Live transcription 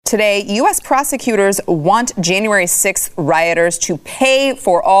Today, U.S. prosecutors want January 6th rioters to pay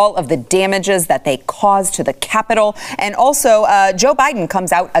for all of the damages that they caused to the Capitol. And also, Joe Biden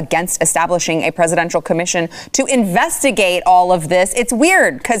comes out against establishing a presidential commission to investigate all of this. It's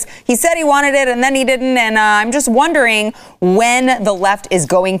weird because he said he wanted it and then he didn't. And I'm just wondering when the left is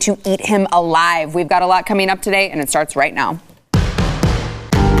going to eat him alive. We've got a lot coming up today, and it starts right now.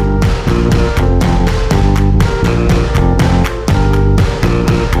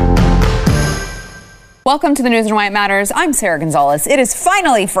 Welcome to the News and Why It Matters. I'm Sarah Gonzalez. It is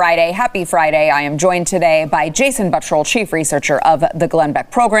finally Friday. Happy Friday. I am joined today by Jason Buttrell, chief researcher of the Glenn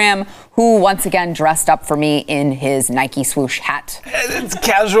Beck program, who once again dressed up for me in his Nike swoosh hat. It's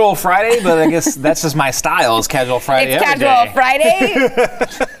casual Friday, but I guess that's just my style. It's casual Friday. It's casual Friday.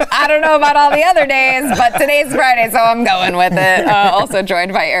 I don't know about all the other days, but today's Friday, so I'm going with it. Also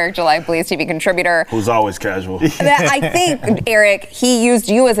joined by Eric July, Blaze TV contributor. Who's always casual. I think, Eric, he used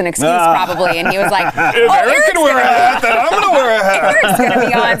you as an excuse probably, and he was like, if Eric can wear a hat, then I'm going to wear a hat. Eric's going to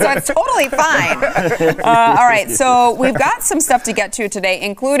be on, so it's totally fine. All right, so we've got some stuff to get to today,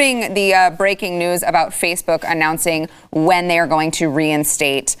 including the breaking news about Facebook announcing when they are going to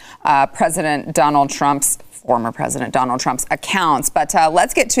reinstate former President Donald Trump's accounts. But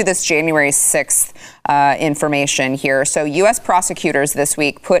let's get to this January 6th information here. So U.S. prosecutors this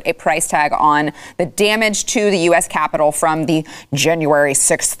week put a price tag on the damage to the U.S. Capitol from the January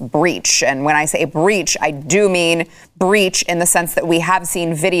 6th breach. And when I say breach, I do mean breach in the sense that we have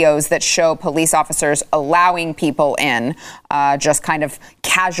seen videos that show police officers allowing people in, just kind of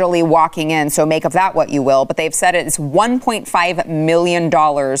casually walking in. So make of that what you will. But they've said it's $1.5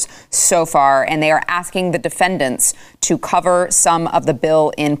 million so far, and they are asking the defendants to cover some of the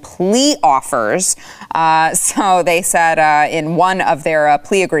bill in plea offers. So they said in one of their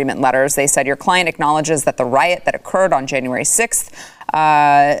plea agreement letters, they said your client acknowledges that the riot that occurred on January 6th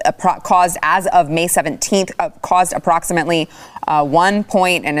caused, as of May 17th, caused approximately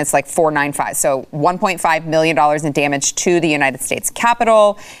and it's like 495. So $1.5 million in damage to the United States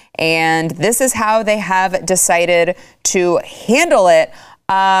Capitol. And this is how they have decided to handle it.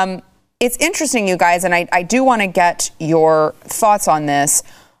 It's interesting, you guys, and I do want to get your thoughts on this.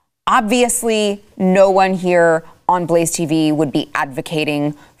 Obviously, no one here on Blaze TV would be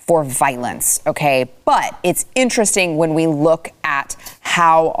advocating for violence, okay? But it's interesting when we look at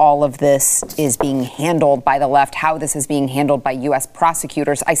how all of this is being handled by the left, how this is being handled by U.S.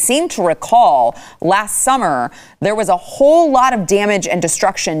 prosecutors. I seem to recall last summer there was a whole lot of damage and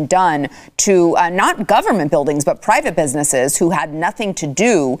destruction done to not government buildings, but private businesses who had nothing to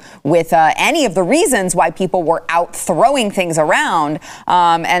do with any of the reasons why people were out throwing things around.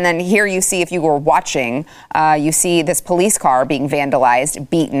 And then here you see, if you were watching, you see this police car being vandalized,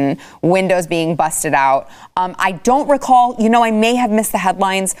 beaten, windows being busted out. I don't recall, I may have missed the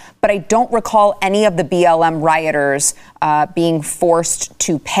headlines, but I don't recall any of the BLM rioters being forced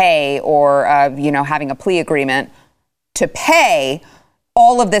to pay or, having a plea agreement to pay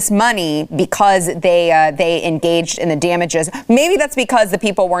all of this money because they engaged in the damages. Maybe that's because the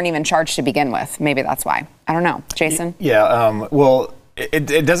people weren't even charged to begin with. Maybe that's why. I don't know. Jason? Yeah,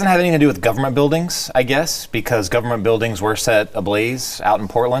 It doesn't have anything to do with government buildings, I guess, because government buildings were set ablaze out in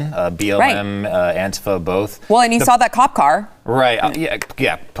Portland, BLM, right. Antifa, both. Well, and you saw that cop car. Right.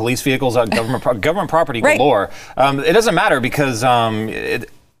 Yeah. Police vehicles, government property galore. Right. It doesn't matter because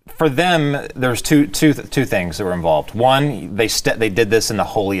for them, there's two things that were involved. One, they did this in the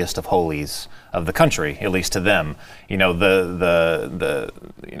holiest of holies of the country, at least to them. The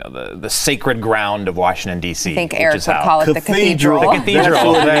sacred ground of Washington, D.C. I think Eric would call it the cathedral. The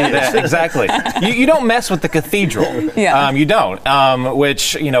cathedral. Exactly. You don't mess with the cathedral. Yeah. You don't.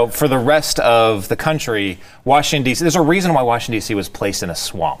 Which, for the rest of the country, Washington, D.C., there's a reason why Washington, D.C. was placed in a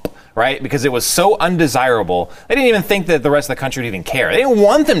swamp, right? Because it was so undesirable. They didn't even think that the rest of the country would even care. They didn't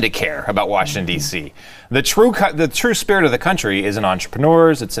want them to care about Washington, D.C. The true spirit of the country is in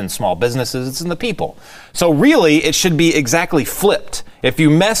entrepreneurs, it's in small businesses, it's in the people. So really, it should be exactly flipped. If you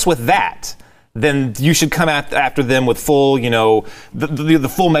mess with that, then you should come after them with full,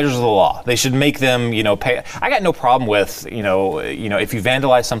 the full measures of the law. They should make them, pay. I got no problem with, if you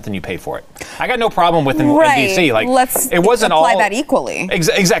vandalize something, you pay for it. I got no problem with in DC. Like, let's it wasn't apply all that equally.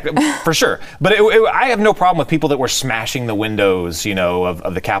 Exactly, for sure. But I have no problem with people that were smashing the windows,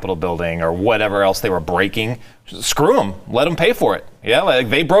 of the Capitol building or whatever else they were breaking. Screw them. Let them pay for it. Yeah, like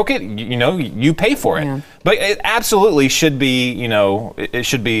they broke it. You pay for it. Yeah. But it absolutely should be. It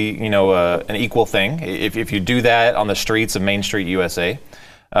should be. An equal thing. If you do that on the streets of Main Street, USA,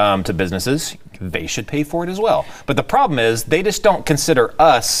 to businesses, they should pay for it as well. But the problem is they just don't consider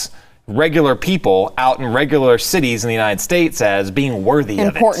us regular people out in regular cities in the United States as being worthy of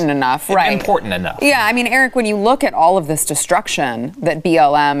it. Important enough, right? Important enough. Yeah, I mean, Eric, when you look at all of this destruction that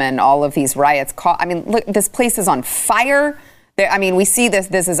BLM and all of these riots caused, I mean, look, this place is on fire. I mean, we see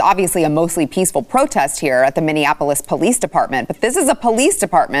this is obviously a mostly peaceful protest here at the Minneapolis Police Department, but this is a police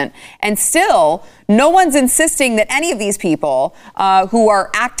department, and still no one's insisting that any of these people who are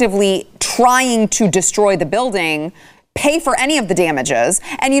actively trying to destroy the building pay for any of the damages.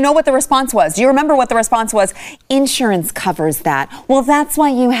 And you know what the response was? Do you remember what the response was? Insurance covers that. Well, that's why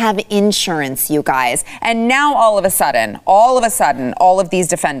you have insurance, you guys. And now all of a sudden, all of these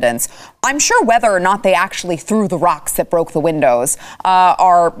defendants, I'm sure whether or not they actually threw the rocks that broke the windows,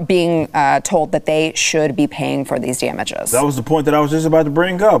 are being told that they should be paying for these damages. That was the point that I was just about to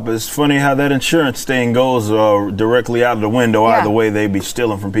bring up. It's funny how that insurance thing goes directly out of the window. Yeah. Either way, they be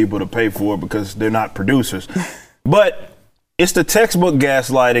stealing from people to pay for it because they're not producers. But it's the textbook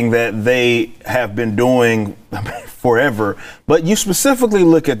gaslighting that they have been doing forever. But you specifically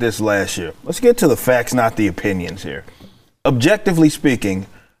look at this last year. Let's get to the facts, not the opinions here. Objectively speaking,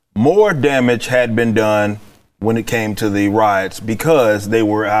 more damage had been done when it came to the riots because they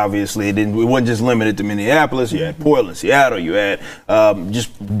were obviously, it wasn't just limited to Minneapolis. You had Portland, Seattle, you had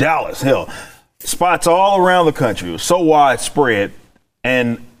just Dallas, hell, spots all around the country. It was so widespread.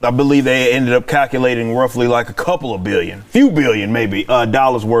 And I believe they ended up calculating roughly like a couple of billion, few billion maybe,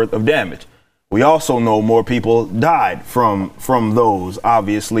 dollars worth of damage. We also know more people died from those,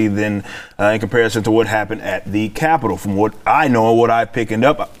 obviously, than in comparison to what happened at the Capitol. From what I know and what I picked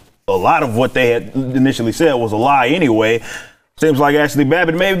up, a lot of what they had initially said was a lie anyway. Seems like Ashley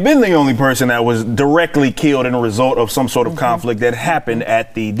Babbitt may have been the only person that was directly killed in a result of some sort of conflict that happened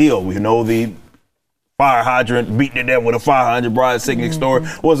at the deal. We know the fire hydrant beating to death with a fire hydrant, Brian Sicknick's story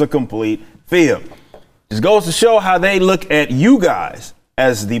was a complete fib. Just goes to show how they look at you guys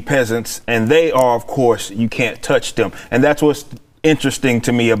as the peasants, and they are, of course, you can't touch them. And that's what's interesting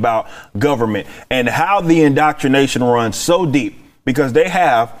to me about government and how the indoctrination runs so deep, because they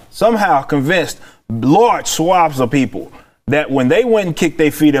have somehow convinced large swaths of people that when they went and kicked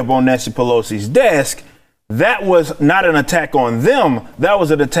their feet up on Nancy Pelosi's desk, that was not an attack on them. That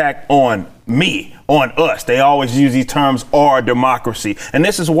was an attack on me, on us. They always use these terms, our democracy. And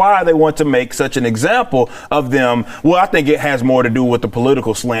this is why they want to make such an example of them. Well, I think it has more to do with the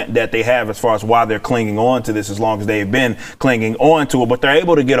political slant that they have as far as why they're clinging on to this as long as they've been clinging on to it. But they're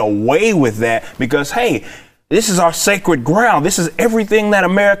able to get away with that because, hey, this is our sacred ground. This is everything that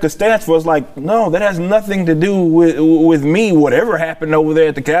America stands for. It's like, no, that has nothing to do with me. Whatever happened over there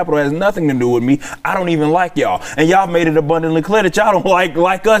at the Capitol has nothing to do with me. I don't even like y'all. And y'all made it abundantly clear that y'all don't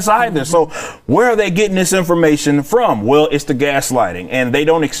like us either. So where are they getting this information from? Well, it's the gaslighting. And they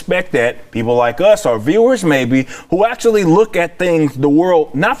don't expect that people like us, our viewers maybe, who actually look at things, the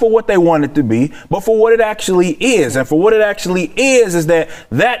world, not for what they want it to be, but for what it actually is. And for what it actually is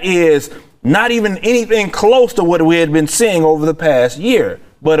that is not even anything close to what we had been seeing over the past year.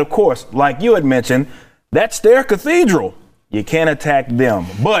 But of course, like you had mentioned, that's their cathedral. You can't attack them,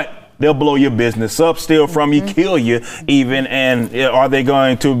 but they'll blow your business up, steal from you, kill you even. And are they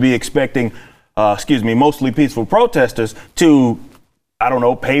going to be expecting, mostly peaceful protesters to, I don't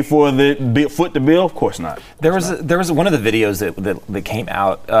know, pay for the foot the bill? Of course not. There was one of the videos that came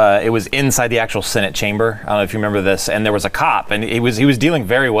out. It was inside the actual Senate chamber. I don't know if you remember this. And there was a cop, and he was dealing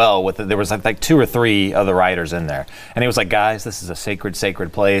very well with it. There was like 2 or 3 other rioters in there, and he was like, "Guys, this is a sacred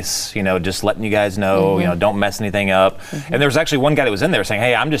place. You know, just letting you guys know. You know, don't mess anything up." And there was actually one guy that was in there saying,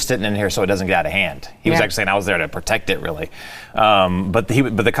 "Hey, I'm just sitting in here so it doesn't get out of hand." He was actually saying, "I was there to protect it, really." But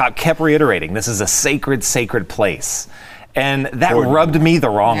the cop kept reiterating, "This is a sacred place." And that rubbed me the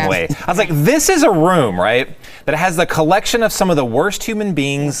wrong way. I was like, this is a room, right, that has the collection of some of the worst human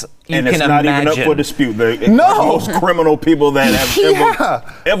beings you can imagine. And it's not even up for dispute. The most criminal people that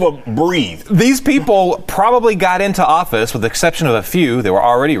have ever breathed. These people probably got into office, with the exception of a few that were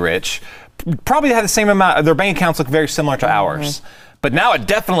already rich, probably had the same amount, their bank accounts look very similar to ours. But now it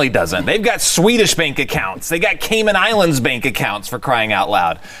definitely doesn't. They've got Swedish bank accounts. They got Cayman Islands bank accounts, for crying out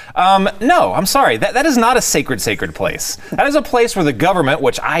loud. No, I'm sorry. That is not a sacred place. That is a place where the government,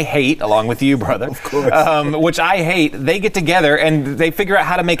 which I hate, along with you, brother, of course, which I hate, they get together and they figure out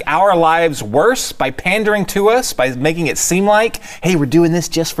how to make our lives worse by pandering to us, by making it seem like, hey, we're doing this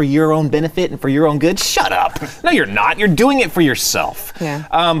just for your own benefit and for your own good. Shut up. No, you're not. You're doing it for yourself. Yeah.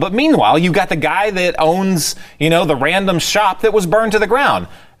 But meanwhile, you've got the guy that owns, the random shop that was burned to the ground.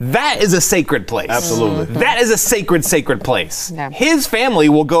 That is a sacred place. Absolutely. That is a sacred place. Yeah. His family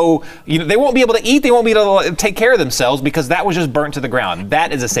will go, they won't be able to eat, they won't be able to take care of themselves because that was just burnt to the ground.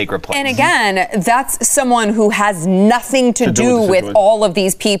 That is a sacred place. And again, that's someone who has nothing to do with all of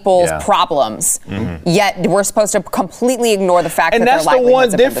these people's problems. Yet we're supposed to completely ignore the fact that their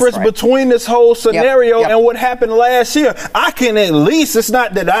livelihoods have been destroyed. And that's the one difference between this whole scenario and what happened last year. I can at least, it's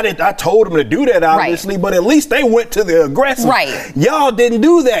not that I told them to do that, obviously, but at least they went to the aggressors. Right. Y'all didn't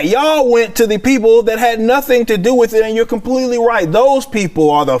do that. Y'all went to the people that had nothing to do with it, and you're completely right. Those people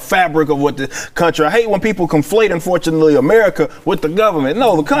are the fabric of what the country. I hate when people conflate, unfortunately, America with the government.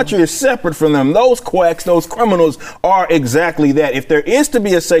 No, the country is separate from them. Those quacks, those criminals are exactly that. If there is to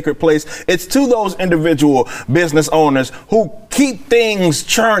be a sacred place, it's to those individual business owners who keep things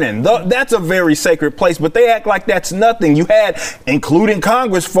churning. That's a very sacred place, but they act like that's nothing. You had, including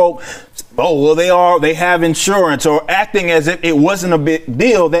Congress folk, oh, well, they have insurance, or acting as if it wasn't a big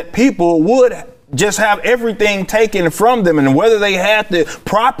deal that people would just have everything taken from them, and whether they had the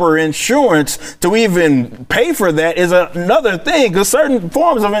proper insurance to even pay for that is another thing, because certain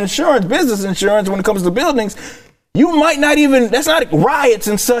forms of insurance, business insurance, when it comes to buildings, you might not even, that's not, riots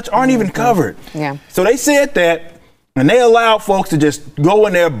and such aren't even covered. Yeah. So they said that, and they allowed folks to just go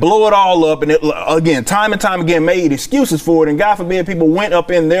in there, blow it all up, and again, time and time again, made excuses for it. And God forbid people went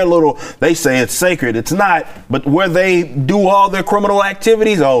up in their little, they say it's sacred. It's not. But where they do all their criminal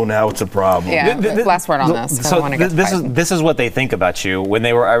activities, oh, now it's a problem. Yeah, last word on this. So this is what they think about you when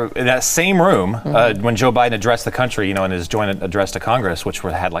they were in that same room when Joe Biden addressed the country, in his joint address to Congress, which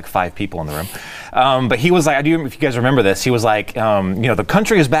had like 5 people in the room. But he was like, if you guys remember this, he was like, the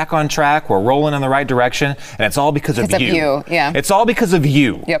country is back on track. We're rolling in the right direction. And it's all because of you. Yeah. It's all because of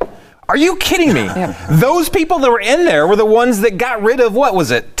you. Yep. Are you kidding me? Yep. Those people that were in there were the ones that got rid of, what was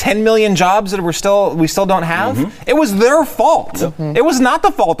it, 10 million jobs that we still don't have? It was their fault. It was not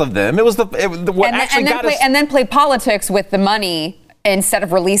the fault of them. It was and then play politics with the money. Instead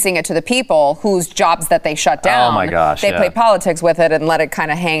of releasing it to the people whose jobs that they shut down, oh my gosh, they play politics with it and let it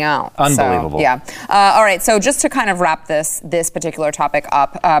kind of hang out. Unbelievable. So, yeah. All right. So just to kind of wrap this particular topic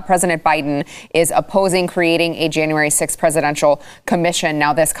up, President Biden is opposing creating a January 6th presidential commission.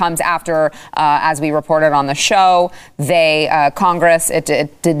 Now, this comes after, as we reported on the show, Congress,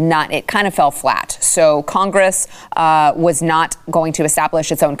 it kind of fell flat. So Congress was not going to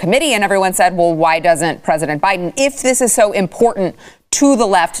establish its own committee. And everyone said, well, why doesn't President Biden, if this is so important to the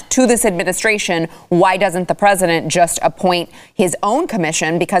left, to this administration, why doesn't the president just appoint his own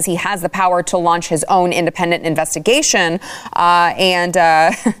commission, because he has the power to launch his own independent investigation? And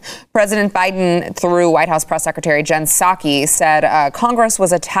President Biden, through White House Press Secretary Jen Psaki, said Congress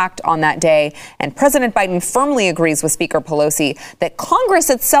was attacked on that day, and President Biden firmly agrees with Speaker Pelosi that Congress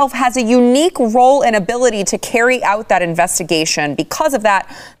itself has a unique role and ability to carry out that investigation. Because of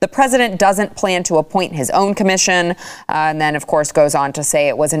that, the president doesn't plan to appoint his own commission, and then, of course, goes on to say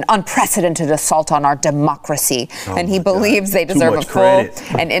it was an unprecedented assault on our democracy. And he believes they deserve a full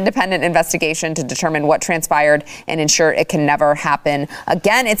and independent investigation to determine what transpired and ensure it can never happen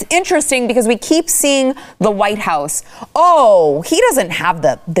again. It's interesting because we keep seeing the White House, he doesn't have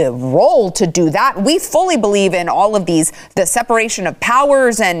the role to do that. We fully believe in all of these, the separation of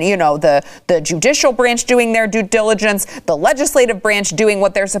powers and, the judicial branch doing their due diligence, the legislative branch doing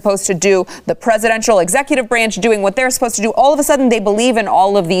what they're supposed to do, the presidential executive branch doing what they're supposed to do. All of a sudden, they believe in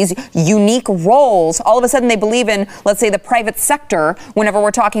all of these unique roles. All of a sudden, they believe in, let's say, the private sector whenever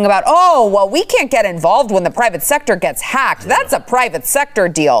we're talking about, we can't get involved when the private sector gets hacked. That's a private sector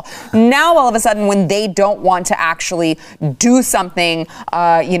deal. Now, all of a sudden, when they don't want to actually do something,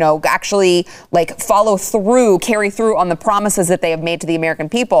 actually follow through, carry through on the promises that they have made to the American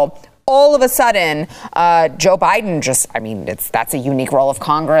people, all of a sudden, Joe Biden that's a unique role of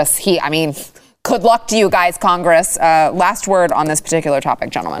Congress. Good luck to you guys, Congress. Last word on this particular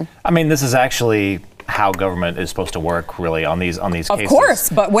topic, gentlemen. This is actually how government is supposed to work, really, on these cases. Of course,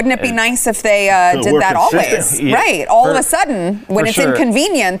 but wouldn't it be nice if they did that always? Yeah, right. All of a sudden, when it's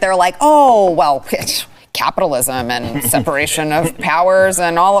inconvenient, they're like, capitalism and separation of powers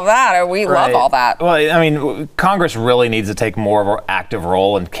and all of that. We love all that. Well, Congress really needs to take more of an active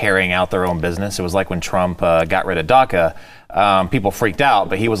role in carrying out their own business. It was like when Trump got rid of DACA. People freaked out,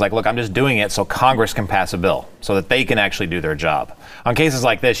 but he was like, look, I'm just doing it so Congress can pass a bill so that they can actually do their job. On cases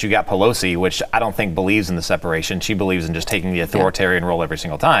like this, you got Pelosi, which I don't think believes in the separation. She believes in just taking the authoritarian role every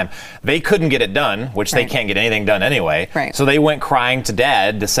single time. They couldn't get it done, which they can't get anything done anyway. Right. So they went crying to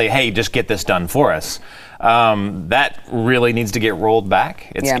dad to say, hey, just get this done for us. That really needs to get rolled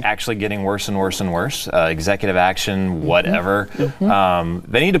back. It's actually getting worse and worse and worse. Executive action, whatever.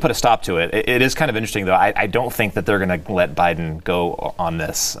 They need to put a stop to it. It is kind of interesting, though. I don't think that they're going to let Biden go on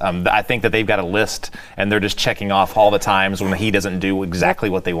this. I think that they've got a list, and they're just checking off all the times when he doesn't do exactly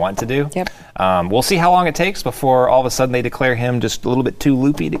what they want to do. We'll see how long it takes before all of a sudden they declare him just a little bit too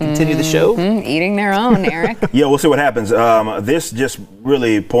loopy to continue the show. Eating their own, Eric. Yeah, we'll see what happens. This just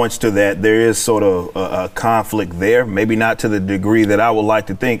really points to that there is sort of a conflict there, maybe not to the degree that I would like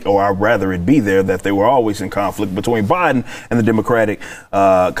to think, or I'd rather it be there, that they were always in conflict between Biden and the Democratic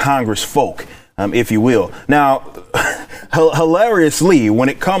Congress folk, if you will. Now, hilariously, when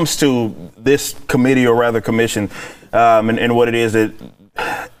it comes to this committee, or rather commission, and what it is that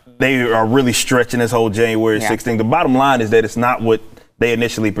they are really stretching this whole January 6th thing, the bottom line is that it's not what they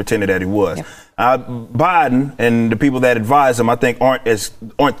initially pretended that it was. Biden and the people that advise him, I think, aren't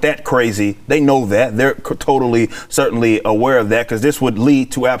that crazy. They know that. They're totally, certainly aware of that, because this would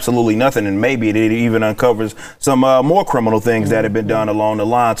lead to absolutely nothing, and maybe it even uncovers some more criminal things that have been done along the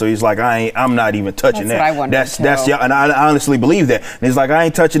line. So he's like, I'm not even touching that. What I wondered that's y'all, and I honestly believe that. And he's like, I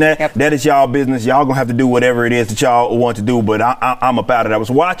ain't touching that. That is y'all business. Y'all gonna have to do whatever it is that y'all want to do. But I'm about it. I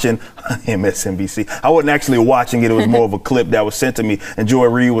was watching MSNBC. I wasn't actually watching it. It was more of a clip that was sent to me, and Joy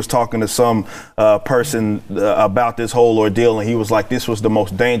Reid was talking to some person about this whole ordeal, and he was like, this was the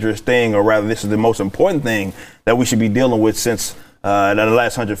most dangerous thing, or rather, this is the most important thing that we should be dealing with since the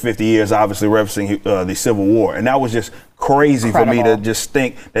last 150 years, obviously referencing the Civil War. And that was just crazy for me to just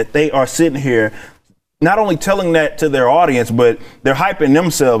think that they are sitting here not only telling that to their audience, but they're hyping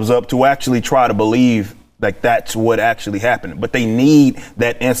themselves up to actually try to believe like that's what actually happened. But they need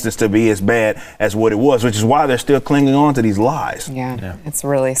that instance to be as bad as what it was, which is why they're still clinging on to these lies. Yeah. It's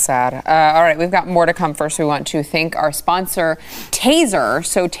really sad. All right, we've got more to come. First, we want to thank our sponsor, Taser.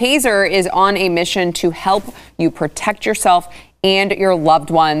 So Taser is on a mission to help you protect yourself and your loved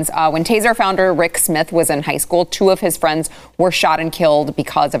ones. When Taser founder Rick Smith was in high school, 2 of his friends were shot and killed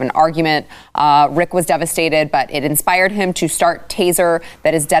because of an argument. Rick was devastated, but it inspired him to start Taser,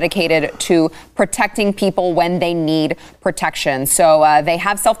 that is dedicated to protecting people when they need protection. So they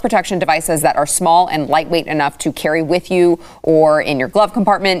have self-protection devices that are small and lightweight enough to carry with you or in your glove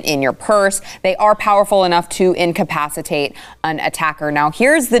compartment, in your purse. They are powerful enough to incapacitate an attacker. Now,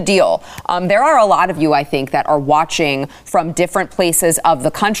 here's the deal. There are a lot of you, I think, that are watching from different places of the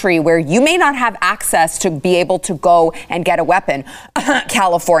country where you may not have access to be able to go and get a weapon.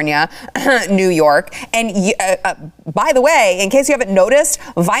 California, New York. And by the way, in case you haven't noticed,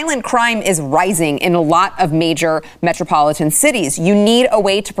 violent crime is rising in a lot of major metropolitan cities. You need a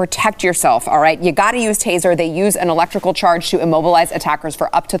way to protect yourself, all right? You got to use Taser. They use an electrical charge to immobilize attackers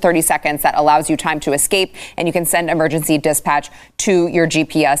for up to 30 seconds. That allows you time to escape, and you can send emergency dispatch to your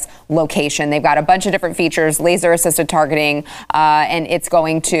GPS location. They've got a bunch of different features, laser-assisted targeting, and it's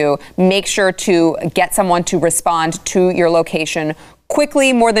going to make sure to get someone to respond to your location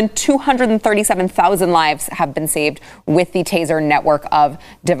quickly. More than 237,000 lives have been saved with the Taser network of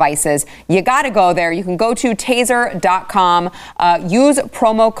devices. You got to go there. You can go to taser.com, use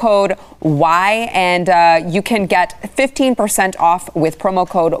promo code Y, and you can get 15% off with promo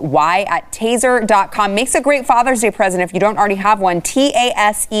code Y at taser.com. Makes a great Father's Day present if you don't already have one.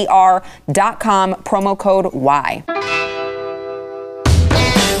 TASER.com, promo code Y.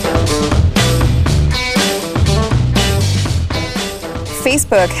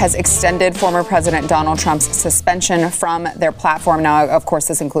 Facebook has extended former President Donald Trump's suspension from their platform. Now, of course,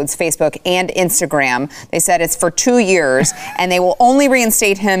 this includes Facebook and Instagram. They said it's for 2 years, and they will only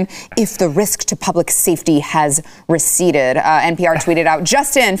reinstate him if the risk to public safety has receded. NPR tweeted out,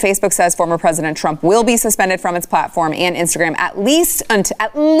 just in, Facebook says former President Trump will be suspended from its platform and Instagram at least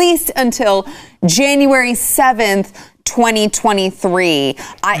until January 7th, 2023.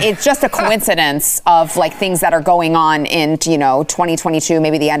 It's just a coincidence of like things that are going on in 2022,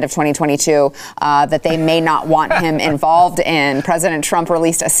 maybe the end of 2022, that they may not want him involved in. President Trump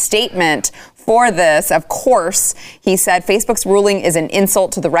released a statement for this. Of course, he said Facebook's ruling is an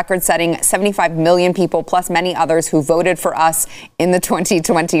insult to the record-setting 75 million people, plus many others who voted for us in the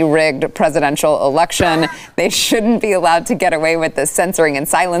 2020 rigged presidential election. They shouldn't be allowed to get away with this censoring and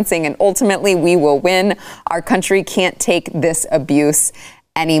silencing, and ultimately we will win. Our country can't take this abuse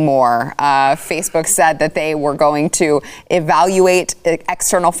anymore. Facebook said that they were going to evaluate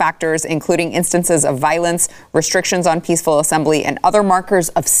external factors, including instances of violence, restrictions on peaceful assembly, and other markers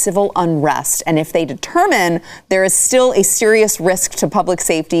of civil unrest. And if they determine there is still a serious risk to public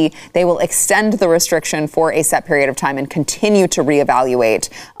safety, they will extend the restriction for a set period of time and continue to reevaluate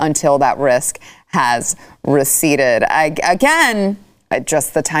until that risk has receded. Again,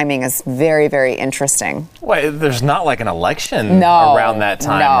 just the timing is very, very interesting. Wait, there's not like an election around that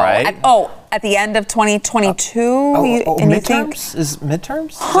time, right? At the end of 2022? Midterms? Is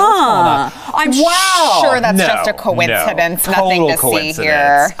midterms? I'm sure that's just a coincidence. Nothing to see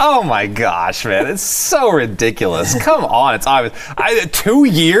here. Oh my gosh, man. It's so ridiculous. Come on. It's obvious. 2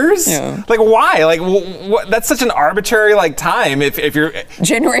 years? Yeah. Like, why? Like, that's such an arbitrary, like, time if you're...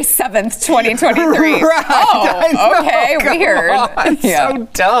 January 7th, 2023. Right. Okay, weird. It's so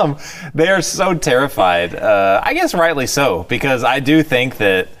dumb. They are so terrified. I guess rightly so, because I do think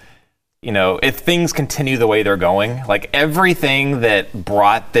that, you know, if things continue the way they're going, like everything that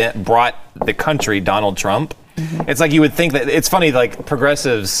brought the country Donald Trump, it's like you would think that, it's funny, like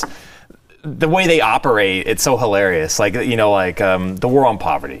progressives, the way they operate, it's so hilarious. Like, you know, like the war on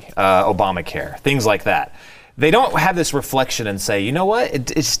poverty, Obamacare, things like that. They don't have this reflection and say, you know what, it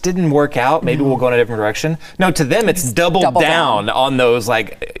just didn't work out. Maybe we'll go in a different direction. No, to them, it's double down on those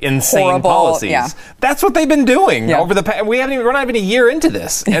like insane horrible policies. Yeah. That's what they've been doing over the past. We're not even a year into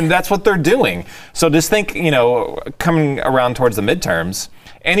this, and that's what they're doing. So just think, you know, coming around towards the midterms,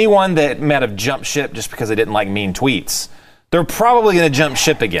 anyone that might have jumped ship just because they didn't like mean tweets, they're probably going to jump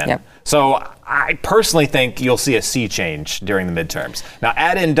ship again. Yep. So I personally think you'll see a sea change during the midterms. Now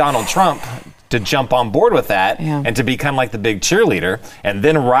add in Donald Trump to jump on board with that and to become like the big cheerleader and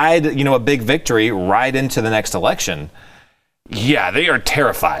then ride, you know, a big victory right into the next election. Yeah, they are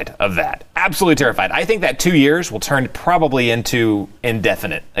terrified of that. Absolutely terrified. I think that 2 years will turn probably into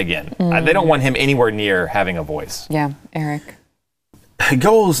indefinite again. They don't want him anywhere near having a voice. Yeah, Eric. It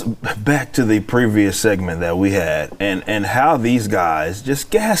goes back to the previous segment that we had and how these guys just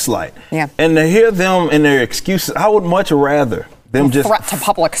gaslight. Yeah. And to hear them and their excuses, I would much rather them just threat to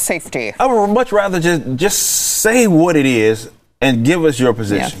public safety. I would much rather just say what it is and give us your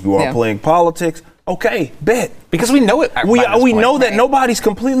position. Yeah. You are playing politics. Okay, bet. Because we know it. We know that nobody's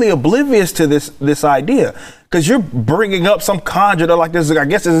completely oblivious to this idea. Because you're bringing up some conjurer like this. I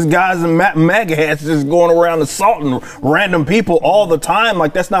guess there's guys in MAGA hats just going around assaulting random people all the time.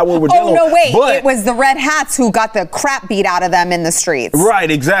 Like, that's not what we're dealing with. Oh, no, wait. It was the red hats who got the crap beat out of them in the streets.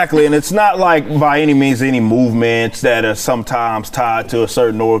 Right, exactly. And it's not like by any means any movements that are sometimes tied to a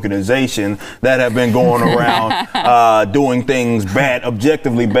certain organization that have been going around doing things bad,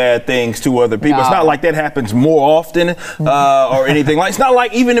 objectively bad things to other people. No. It's not like that happens more often or anything. Like, it's not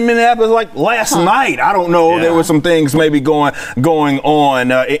like even in Minneapolis, like last night, I don't know. There were some things maybe going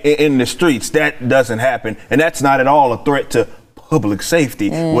on in the streets. That doesn't happen. And that's not at all a threat to public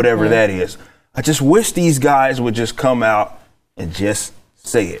safety, whatever that is. I just wish these guys would just come out and just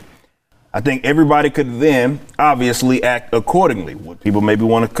say it. I think everybody could then obviously act accordingly. Would people maybe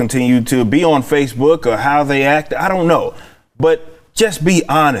want to continue to be on Facebook or how they act? I don't know. But just be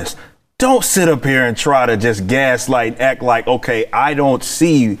honest. Don't sit up here and try to just gaslight, act like, okay, I don't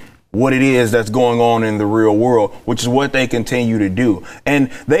see what it is that's going on in the real world, which is what they continue to do.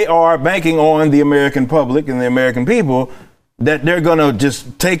 And they are banking on the American public and the American people that they're going to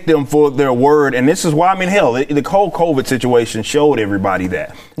just take them for their word. And this is why, I mean, hell, the whole COVID situation showed everybody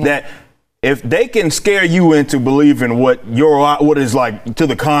that if they can scare you into believing what is like to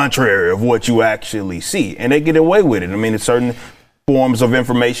the contrary of what you actually see, and they get away with it. I mean, it's certain forms of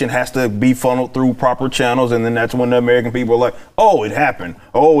information has to be funneled through proper channels, and then that's when the American people are like, oh, it happened.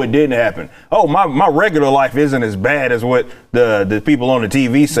 Oh, it didn't happen. Oh, my regular life isn't as bad as what the people on the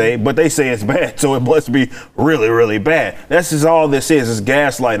TV say, but they say it's bad, so it must be really, really bad. That's just all this is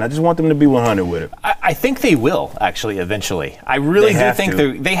gaslighting. I just want them to be 100 with it. I think they will, actually, eventually. I really do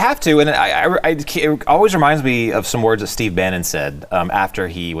think they have to, and it always reminds me of some words that Steve Bannon said after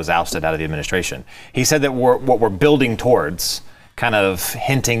he was ousted out of the administration. He said that what we're building towards, kind of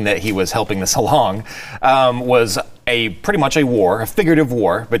hinting that he was helping this along, was pretty much a figurative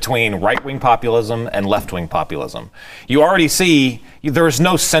war between right-wing populism and left-wing populism. You already see there's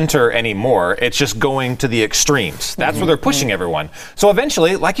no center anymore. It's just going to the extremes. That's where they're pushing everyone. So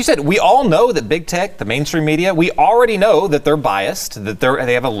eventually, like you said, we all know that big tech, the mainstream media, we already know that they're biased, that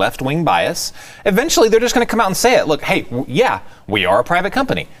they have a left-wing bias. Eventually, they're just going to come out and say it. Look, hey, we are a private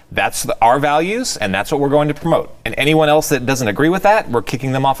company. That's our values, and that's what we're going to promote. And anyone else that doesn't agree with that, we're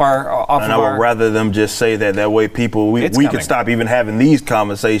kicking them off our. I would rather them just say that. That way, we can stop even having these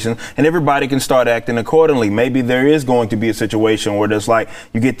conversations, and everybody can start acting accordingly. Maybe there is going to be a situation where there's like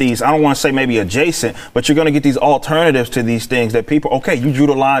you get these. I don't want to say maybe adjacent, but you're going to get these alternatives to these things that people. Okay, you drew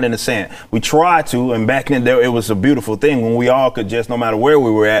the line in the sand. We tried to, and back then it was a beautiful thing when we all could just, no matter where we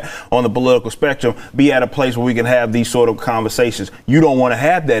were at on the political spectrum, be at a place where we can have these sort of conversations. You don't want to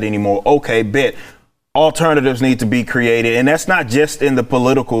have that anymore. Okay, bet. alternatives need to be created, and that's not just in the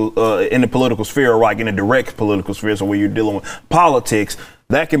political sphere, or like in a direct political sphere, so where you're dealing with politics.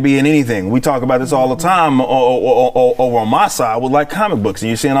 That can be in anything. We talk about this all the time over on my side with like comic books, and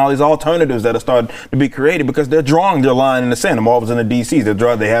you're seeing all these alternatives that are starting to be created because they're drawing their line in the sand. The Marvels and the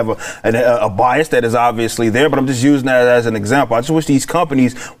DCs, they have a bias that is obviously there, but I'm just using that as an example. I just wish these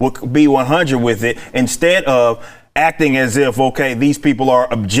companies would be 100 with it instead of acting as if, okay, these people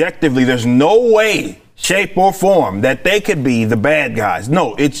are objectively, there's no way, shape or form that they could be the bad guys.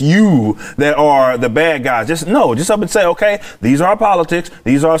 No, it's you that are the bad guys. Just up and say, okay, these are our politics.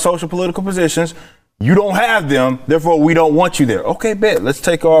 These are our social political positions. You don't have them, therefore we don't want you there. Okay, bet. Let's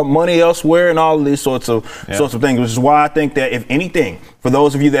take our money elsewhere and all of these sorts of things, which is why I think that if anything, for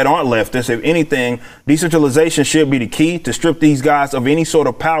those of you that aren't leftists, if anything, decentralization should be the key to strip these guys of any sort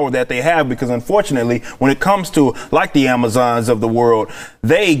of power that they have, because unfortunately, when it comes to like the Amazons of the world,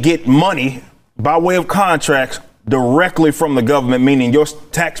 they get money by way of contracts directly from the government, meaning your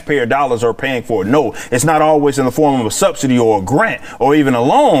taxpayer dollars are paying for it. No, it's not always in the form of a subsidy or a grant or even a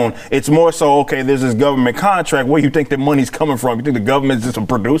loan. It's more so, okay, there's this government contract. Where you think the money's coming from? You think the government's just a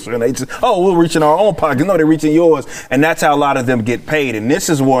producer and they just, we'll reach in our own pocket. No, they're reaching yours. And that's how a lot of them get paid. And this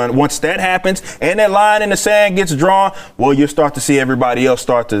is one, once that happens and that line in the sand gets drawn, well, you'll start to see everybody else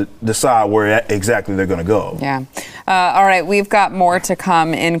start to decide where exactly they're going to go. Yeah. All right. We've got more to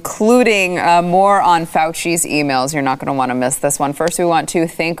come, including more on Fauci's emails. You're not going to want to miss this one. First, we want to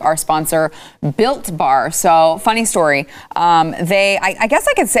thank our sponsor, Built Bar. So, funny story. I guess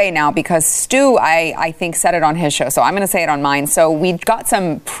I could say now because Stu, I think, said it on his show. So I'm going to say it on mine. So we got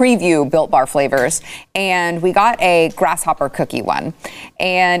some preview Built Bar flavors, and we got a grasshopper cookie one.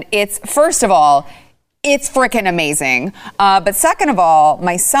 And it's, first of all, it's freaking amazing. But second of all,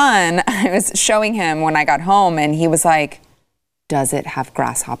 my son, I was showing him when I got home, and he was like, does it have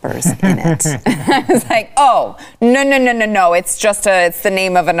grasshoppers in it? I was like, oh, no. It's just it's the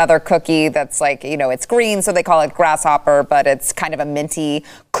name of another cookie that's like, it's green, so they call it grasshopper, but it's kind of a minty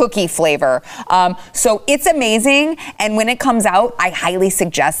cookie flavor. So it's amazing. And when it comes out, I highly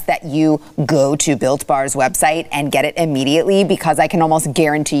suggest that you go to Built Bar's website and get it immediately, because I can almost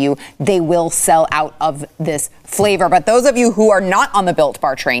guarantee you they will sell out of this flavor. But those of you who are not on the Built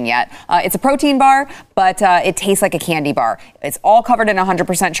Bar train yet, it's a protein bar, but it tastes like a candy bar. It's all covered in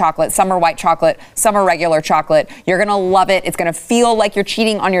 100% chocolate. Some are white chocolate, some are regular chocolate. You're going to love it. It's going to feel like you're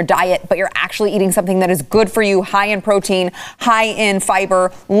cheating on your diet, but you're actually eating something that is good for you, high in protein, high in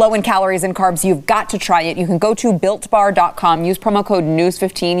fiber, low in calories and carbs. You've got to try it. You can go to BuiltBar.com. Use promo code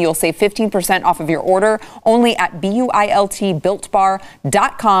NEWS15. You'll save 15% off of your order only at BUILT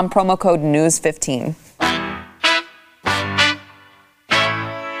BuiltBar.com. Promo code NEWS15.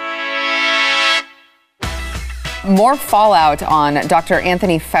 More fallout on Dr.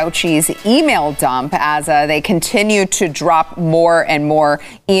 Anthony Fauci's email dump as they continue to drop more and more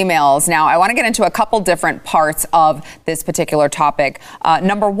emails. Now, I want to get into a couple different parts of this particular topic.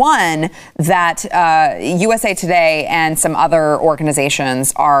 Number one, that USA Today and some other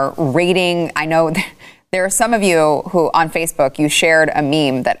organizations are rating. I know there are some of you who on Facebook, you shared a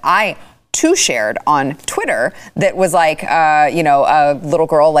meme that I too shared on Twitter that was like, a little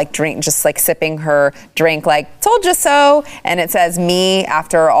girl just sipping her drink, like, told you so. And it says me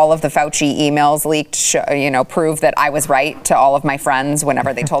after all of the Fauci emails leaked, prove that I was right to all of my friends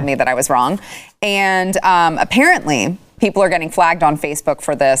whenever they told me that I was wrong. And apparently people are getting flagged on Facebook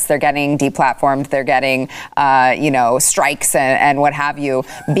for this. They're getting deplatformed. They're getting, strikes and what have you,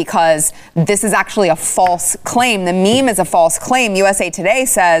 because this is actually a false claim. The meme is a false claim. USA Today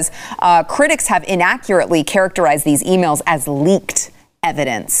says critics have inaccurately characterized these emails as leaked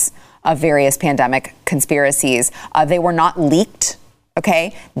evidence of various pandemic conspiracies. They were not leaked.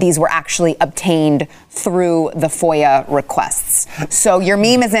 Okay, these were actually obtained through the FOIA requests. So your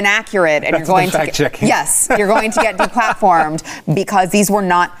meme is inaccurate, and you're going to get, yes, you're going to get deplatformed because these were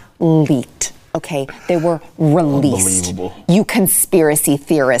not leaked. Okay, they were released. Unbelievable. You conspiracy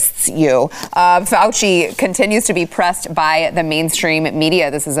theorists, you. Fauci continues to be pressed by the mainstream media.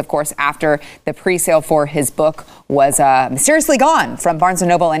 This is, of course, after the pre-sale for his book was mysteriously gone from Barnes &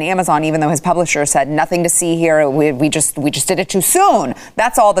 Noble and Amazon, even though his publisher said nothing to see here. We just did it too soon.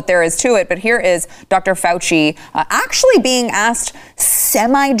 That's all that there is to it. But here is Dr. Fauci actually being asked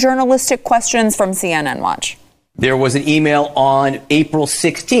semi-journalistic questions from CNN Watch. There was an email on April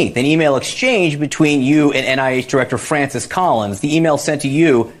 16th, an email exchange between you and NIH Director Francis Collins. The email sent to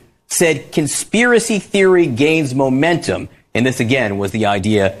you said conspiracy theory gains momentum. And this, again, was the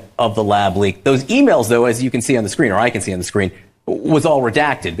idea of the lab leak. Those emails, though, as you can see on the screen, or I can see on the screen, was all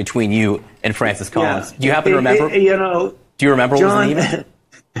redacted between you and Francis Collins. Yeah. Do you happen to remember? Do you remember John, what was the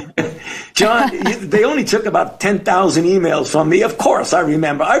email? John, they only took about 10,000 emails from me. Of course, I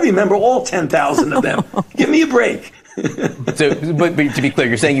remember. I remember all 10,000 of them. Give me a break. But to be clear,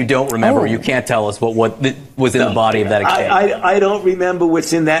 you're saying you don't remember. You can't tell us what was in the body of that exchange. I don't remember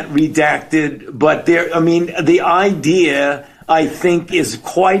what's in that redacted, but the idea, I think, is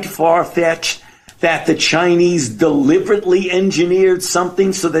quite far-fetched that the Chinese deliberately engineered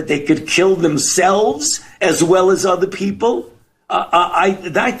something so that they could kill themselves as well as other people.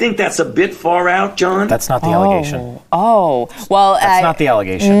 I think that's a bit far out, John. That's not the allegation. Well, that's not the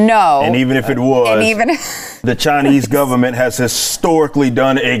allegation. No. And even if it was, the Chinese government has historically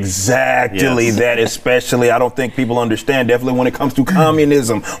done exactly that, especially, I don't think people understand, definitely when it comes to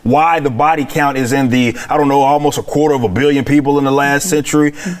communism, why the body count is in the, almost 250 million people in the last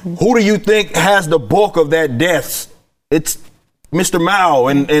century. Who do you think has the bulk of that deaths? It's Mr. Mao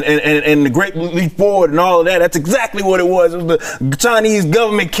and the Great Leap Forward and all of that. That's exactly what it was. It was the Chinese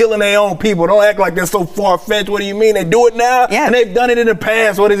government killing their own people. Don't act like that's so far-fetched. What do you mean? They do it now? Yeah. And they've done it in the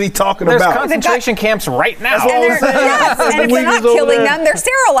past. What is he talking about? There's concentration camps right now. And if they're not killing them, they're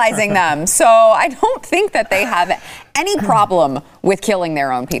sterilizing them. So I don't think that they have any problem with killing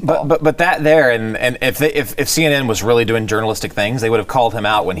their own people. But that there, and if CNN was really doing journalistic things, they would have called him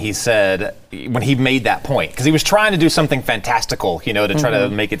out when he made that point, because he was trying to do something fantastical, to try to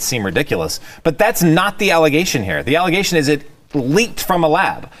make it seem ridiculous. But that's not the allegation here. The allegation is it leaked from a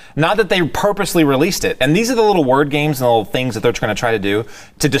lab, not that they purposely released it. And these are the little word games and the little things that they're going to try to do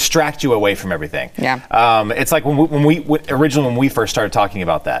to distract you away from everything. Yeah. It's like when we first started talking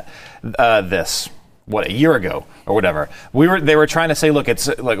about that, a year ago or whatever, they were trying to say, look, it's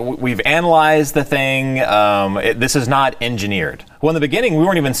like we've analyzed the thing. This is not engineered. Well, in the beginning, we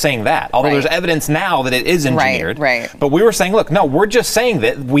weren't even saying that, although there's evidence now that it is engineered. Right. But we were saying, look, no, we're just saying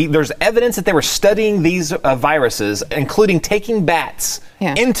that there's evidence that they were studying these viruses, including taking bats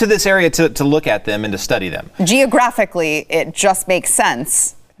into this area to look at them and to study them. Geographically, it just makes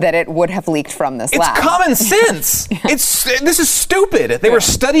sense that it would have leaked from this lab. It's common sense. This is stupid. They were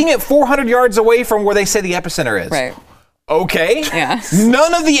studying it 400 yards away from where they say the epicenter is. Right. Okay. Yeah.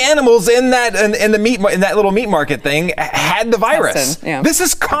 None of the animals in that little meat market thing had the virus. Yeah. This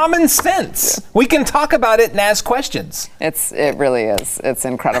is common sense. Yeah. We can talk about it and ask questions. It really is. It's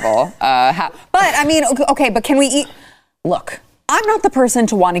incredible. But can we look, I'm not the person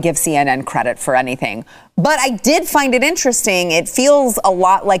to want to give CNN credit for anything, but I did find it interesting. It feels a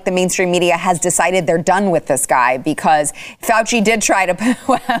lot like the mainstream media has decided they're done with this guy, because Fauci did try to.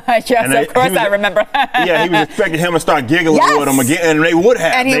 I remember. Yeah, he was expecting him to start giggling with him again, and they would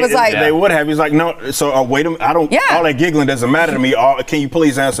have. And he was like, they would have. He's like, no. So wait a minute. I don't. Yeah. All that giggling doesn't matter to me. Can you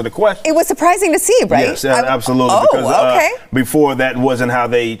please answer the question? It was surprising to see, right? Yes, absolutely. Okay. Before that wasn't how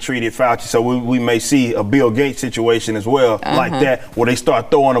they treated Fauci, so we may see a Bill Gates situation as well, like that, where they start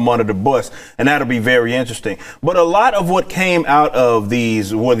throwing him under the bus, and that'll be very interesting. But a lot of what came out of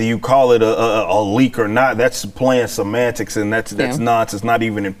these, whether you call it a leak or not, that's playing semantics, and that's nonsense, not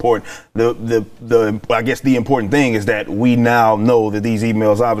even important. I guess the important thing is that we now know that these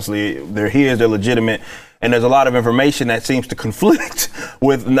emails, obviously, they're his, they're legitimate. And there's a lot of information that seems to conflict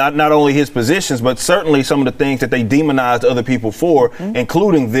with not only his positions, but certainly some of the things that they demonized other people for,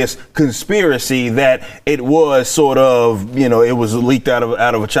 including this conspiracy that it was sort of, it was leaked out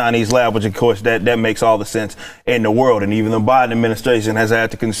of a Chinese lab, which of course that makes all the sense in the world. And even the Biden administration has had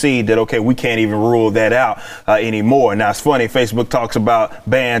to concede that, okay, we can't even rule that out anymore. Now, it's funny, Facebook talks about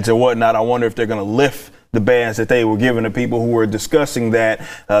bans and whatnot. I wonder if they're going to lift the bans that they were giving to people who were discussing that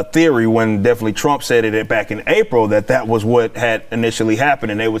theory, when definitely Trump said it back in April that was what had initially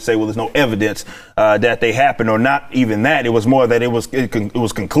happened. And they would say, well, there's no evidence that they happened, or not even that. It was more that it was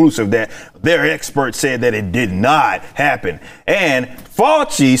conclusive that their experts said that it did not happen. And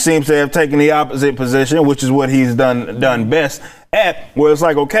Fauci seems to have taken the opposite position, which is what he's done best at, where it's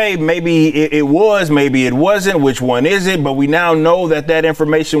like, okay, maybe it was, maybe it wasn't, which one is it? But we now know that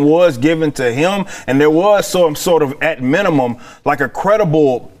information was given to him, and there was some sort of, at minimum, like a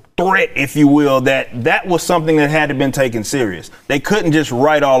credible threat, if you will, that was something that had to been taken serious. They couldn't just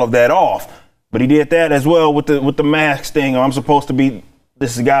write all of that off. But he did that as well with the mask thing. I'm supposed to be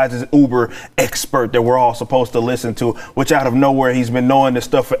this guy's Uber expert that we're all supposed to listen to, which out of nowhere, he's been knowing this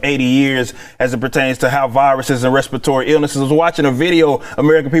stuff for 80 years as it pertains to how viruses and respiratory illnesses. I was watching a video,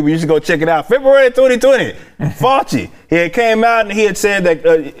 American people, you should go check it out, February 2020. Fauci, he had came out and he had said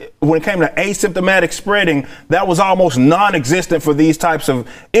that when it came to asymptomatic spreading, that was almost non-existent for these types of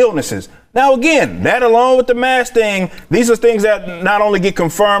illnesses. Now, again, that along with the mask thing, these are things that not only get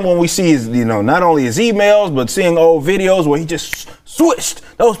confirmed when we see his, not only his emails, but seeing old videos where he just switched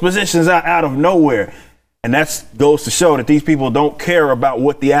those positions out of nowhere. And that goes to show that these people don't care about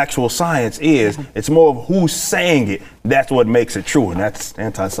what the actual science is. It's more of who's saying it. That's what makes it true, and that's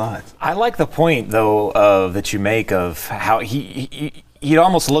anti-science. I like the point, though, that you make of how he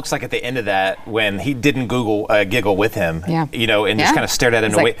almost looks like at the end of that when he didn't giggle with him, and just kind of stared at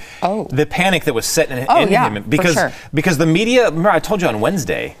him. The panic that was set in him because the media. Remember, I told you on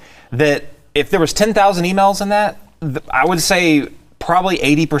Wednesday that if there was 10,000 emails in that, I would say probably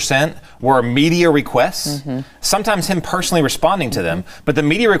 80% were media requests, sometimes him personally responding to them, but the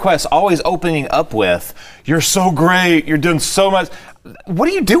media requests always opening up with, "You're so great, you're doing so much." What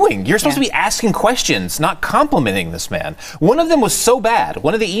are you doing? You're supposed to be asking questions, not complimenting this man. One of them was so bad.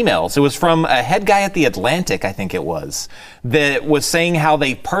 One of the emails, it was from a head guy at The Atlantic, I think it was, that was saying how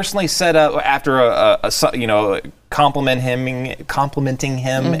they personally set up after complimenting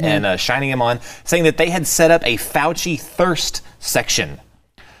him and shining him on, saying that they had set up a Fauci thirst section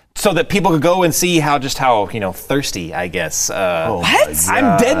so that people could go and see how thirsty, I guess. What?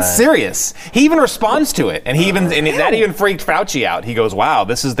 I'm dead serious. He even responds to it, and that even freaked Fauci out. He goes, "Wow,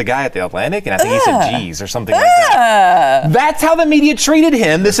 this is the guy at The Atlantic," and I think he said "geez" or something like that. That's how the media treated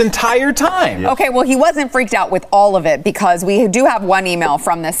him this entire time. Okay, well, he wasn't freaked out with all of it because we do have one email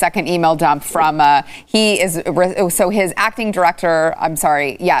from the second email dump from his acting director.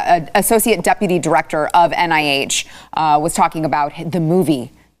 Associate deputy director of NIH was talking about the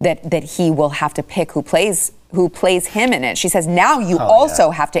movie that he will have to pick who plays him in it. She says, now you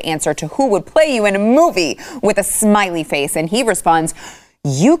have to answer to who would play you in a movie with a smiley face. And he responds,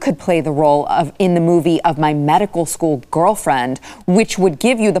 you could play the role in the movie of my medical school girlfriend, which would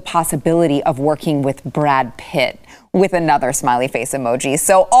give you the possibility of working with Brad Pitt, with another smiley face emoji.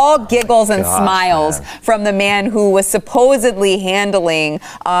 So all giggles and smiles from the man who was supposedly handling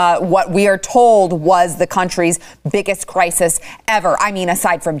what we are told was the country's biggest crisis ever. I mean,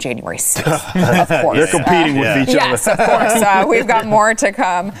 aside from January 6th, of course. They're competing with each other. Yes, of course. We've got more to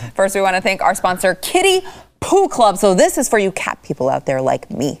come. First, we want to thank our sponsor, Kitty Poo Club. So this is for you cat people out there like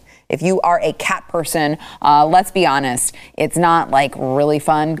me. If you are a cat person, let's be honest, it's not like really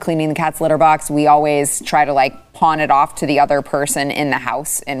fun cleaning the cat's litter box. We always try to pawn it off to the other person in the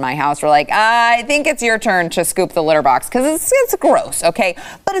house. In my house, we're like, I think it's your turn to scoop the litter box because it's gross, okay?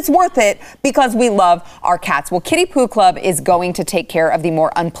 But it's worth it because we love our cats. Well, Kitty Poo Club is going to take care of the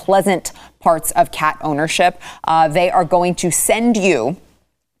more unpleasant parts of cat ownership. They are going to send you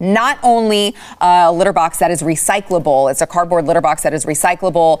not only a litter box that is recyclable, it's a cardboard litter box that is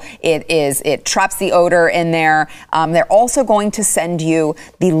recyclable. It traps the odor in there. They're also going to send you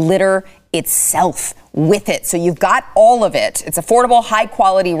the litter itself with it. So you've got all of it. It's affordable, high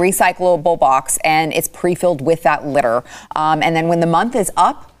quality, recyclable box, and it's pre-filled with that litter. And then when the month is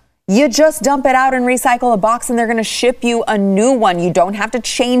up, you just dump it out and recycle a box and they're going to ship you a new one. You don't have to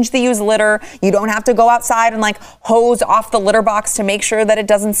change the used litter. You don't have to go outside and hose off the litter box to make sure that it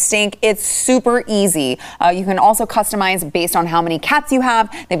doesn't stink. It's super easy. You can also customize based on how many cats you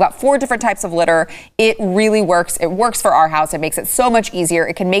have. They've got 4 different types of litter. It really works. It works for our house. It makes it so much easier.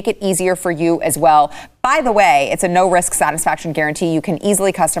 It can make it easier for you as well. By the way, it's a no-risk satisfaction guarantee. You can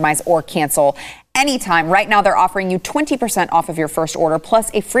easily customize or cancel anytime. Right now, they're offering you 20% off of your first order,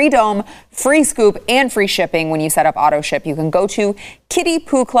 plus a free dome, free scoop, and free shipping when you set up auto ship. You can go to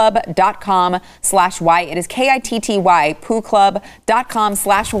kittypooclub.com/Y. It is KITTY,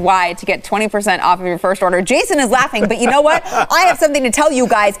 pooclub.com/Y to get 20% off of your first order. Jason is laughing, but you know what? I have something to tell you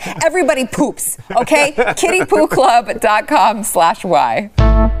guys. Everybody poops, okay? kittypooclub.com/Y.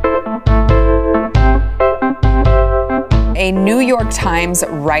 A New York Times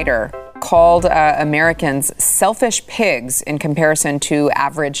writer called Americans selfish pigs in comparison to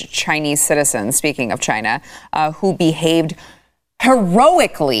average Chinese citizens, speaking of China, who behaved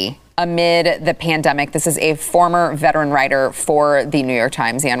heroically amid the pandemic. This is a former veteran writer for the New York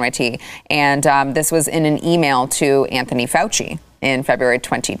Times, the NYT, and this was in an email to Anthony Fauci in February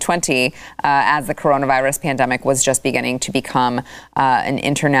 2020, as the coronavirus pandemic was just beginning to become an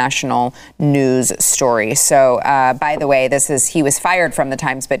international news story. So, by the way, he was fired from the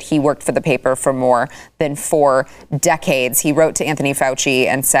Times, but he worked for the paper for more than 4 decades. He wrote to Anthony Fauci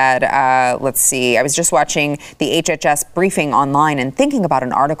and said, let's see, I was just watching the HHS briefing online and thinking about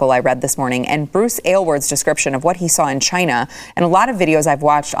an article I read this morning and Bruce Aylward's description of what he saw in China. And a lot of videos I've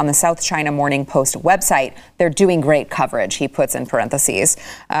watched on the South China Morning Post website, they're doing great coverage, he puts in parentheses.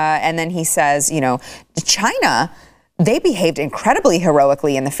 And then he says, China, they behaved incredibly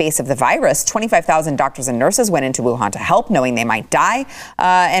heroically in the face of the virus. 25,000 doctors and nurses went into Wuhan to help, knowing they might die.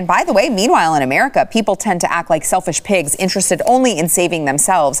 And by the way, meanwhile, in America, people tend to act like selfish pigs, interested only in saving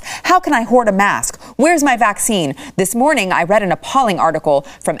themselves. How can I hoard a mask? Where's my vaccine? This morning, I read an appalling article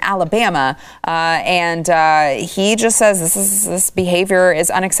from Alabama, and he just says this behavior is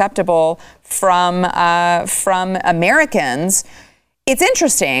unacceptable from Americans. It's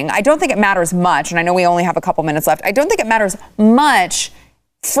interesting. I don't think it matters much, and I know we only have a couple minutes left. I don't think it matters much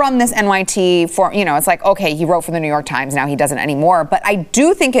from this NYT for, it's like, okay, he wrote for the New York Times, now he doesn't anymore. But I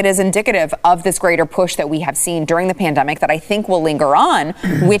do think it is indicative of this greater push that we have seen during the pandemic that I think will linger on,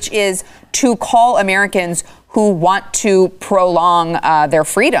 which is to call Americans who want to prolong their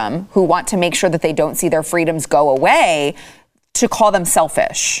freedom, who want to make sure that they don't see their freedoms go away, to call them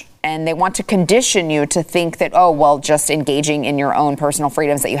selfish. And they want to condition you to think that, just engaging in your own personal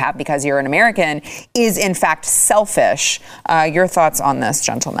freedoms that you have because you're an American is in fact selfish. Your thoughts on this,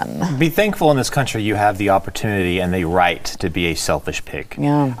 gentlemen? Be thankful in this country you have the opportunity and the right to be a selfish pig.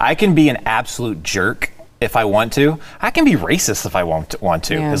 Yeah. I can be an absolute jerk if I want to. I can be racist if I want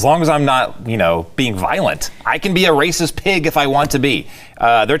to, as long as I'm not, being violent. I can be a racist pig if I want to be.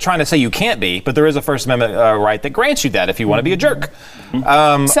 They're trying to say you can't be, but there is a First Amendment right that grants you that if you want to be a jerk.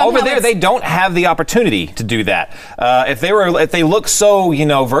 Over there, they don't have the opportunity to do that. If they look so,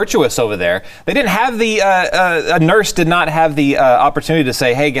 virtuous over there, they didn't have a nurse did not have the opportunity to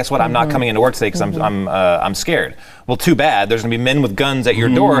say, hey, guess what? I'm not coming into work today because I'm scared. Well, too bad. There's going to be men with guns at your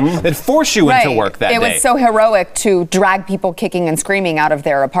door that force you into work that day. It was so heroic to drag people kicking and screaming out of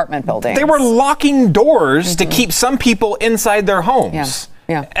their apartment buildings. They were locking doors to keep some people inside their homes.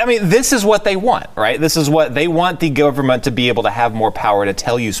 Yeah. I mean, this is what they want, right? This is what they want, the government to be able to have more power to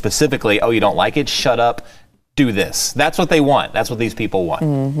tell you specifically, you don't like it? Shut up. Do this. That's what they want. That's what these people want.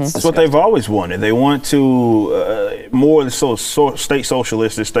 That's what they've always wanted. They want to more state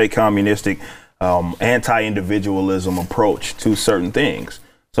socialistic, state communistic, anti-individualism approach to certain things.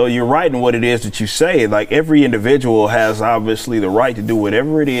 So you're right in what it is that you say. Like, every individual has obviously the right to do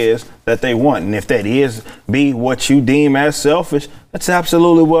whatever it is that they want. And if that is be what you deem as selfish, that's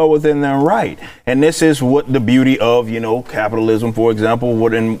absolutely well within their right. And this is what the beauty of, capitalism, for example,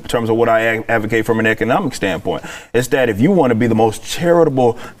 in terms of what I advocate from an economic standpoint, is that if you want to be the most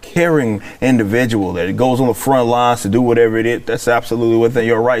charitable, caring individual that goes on the front lines to do whatever it is, that's absolutely within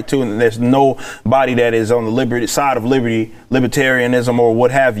your right too. And there's nobody that is on the side of libertarianism or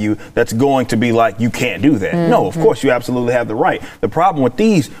what have you, that's going to be like, you can't do that. No, of course you absolutely have the right. The problem with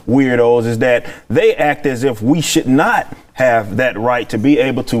these weirdos is that they act as if we should not have that right to be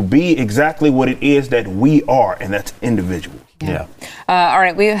able to be exactly what it is that we are, and that's individual. Yeah. All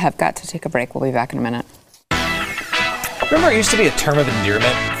right, we have got to take a break. We'll be back in a minute. Remember, it used to be a term of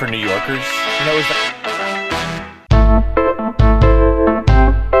endearment for New Yorkers?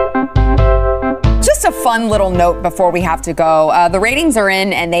 Just a fun little note before we have to go. The ratings are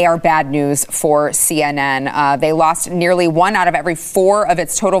in, and they are bad news for CNN. They lost nearly 1 out of every 4 of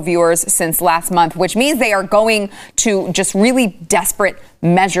its total viewers since last month, which means they are going to just really desperate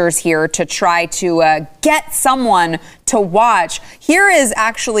measures here to try to get someone to watch. Here is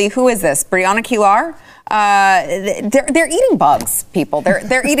actually, who is this? Brianna Kilar? They're eating bugs, people.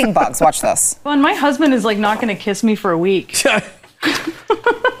 They're eating bugs. Watch this. Well, and my husband is not going to kiss me for a week.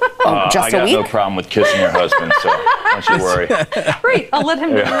 Just I a got week? no problem with kissing your husband, so don't you worry. Great, I'll let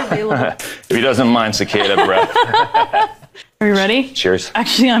him be available. If he doesn't mind cicada breath. Are you ready? Cheers.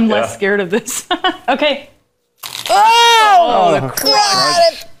 Actually, I'm less scared of this. Okay. Oh, the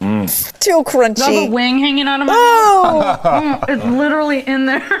crunch. Too crunchy. I have a wing hanging out of my mouth. It's literally in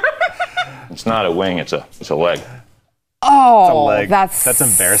there. It's not a wing, it's a leg. Oh, leg. that's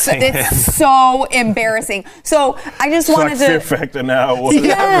embarrassing. It's so embarrassing. So I just wanted Fear to. Factor now.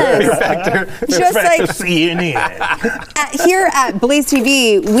 Yes. Fear Factor like CNN. here at Blaze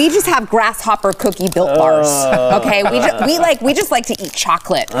TV, we just have grasshopper cookie built bars. Okay, we just like to eat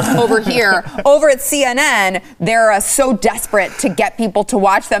chocolate over here. Over at CNN, they're so desperate to get people to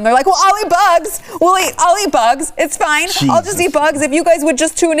watch them. They're like, well, I'll eat bugs. I'll eat bugs. It's fine. I'll just eat bugs. If you guys would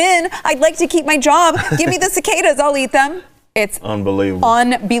just tune in, I'd like to keep my job. Give me the cicadas. I'll eat them. It's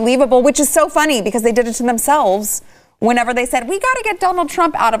unbelievable, which is so funny because they did it to themselves whenever they said, we got to get Donald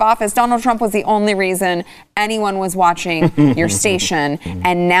Trump out of office. Donald Trump was the only reason anyone was watching your station,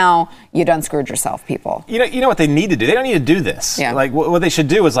 and now you done screwed yourself, people. You know what they need to do? They don't need to do this. Yeah. Like, what they should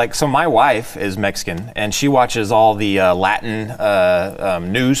do is, so my wife is Mexican, and she watches all the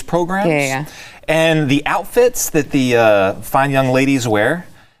Latin news programs. Yeah. And the outfits that the fine young ladies wear,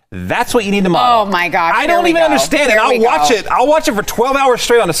 That's what you need to model. Oh my gosh! I don't even understand it. I'll watch it. I'll watch it for 12 hours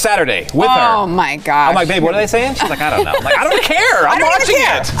straight on a Saturday with her. Oh my gosh! I'm like, babe, what are they saying? She's like, I don't know. I'm like, I don't care. I'm watching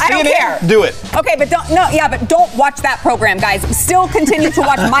it. I don't care. Do it. Okay, but don't watch that program, guys. Still continue to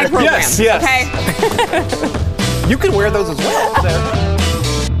watch my program. Yes. Okay. You can wear those as well.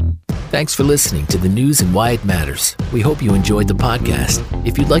 Thanks for listening to the news and why it matters. We hope you enjoyed the podcast.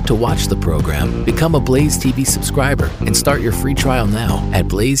 If you'd like to watch the program, become a Blaze TV subscriber and start your free trial now at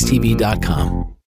blazetv.com.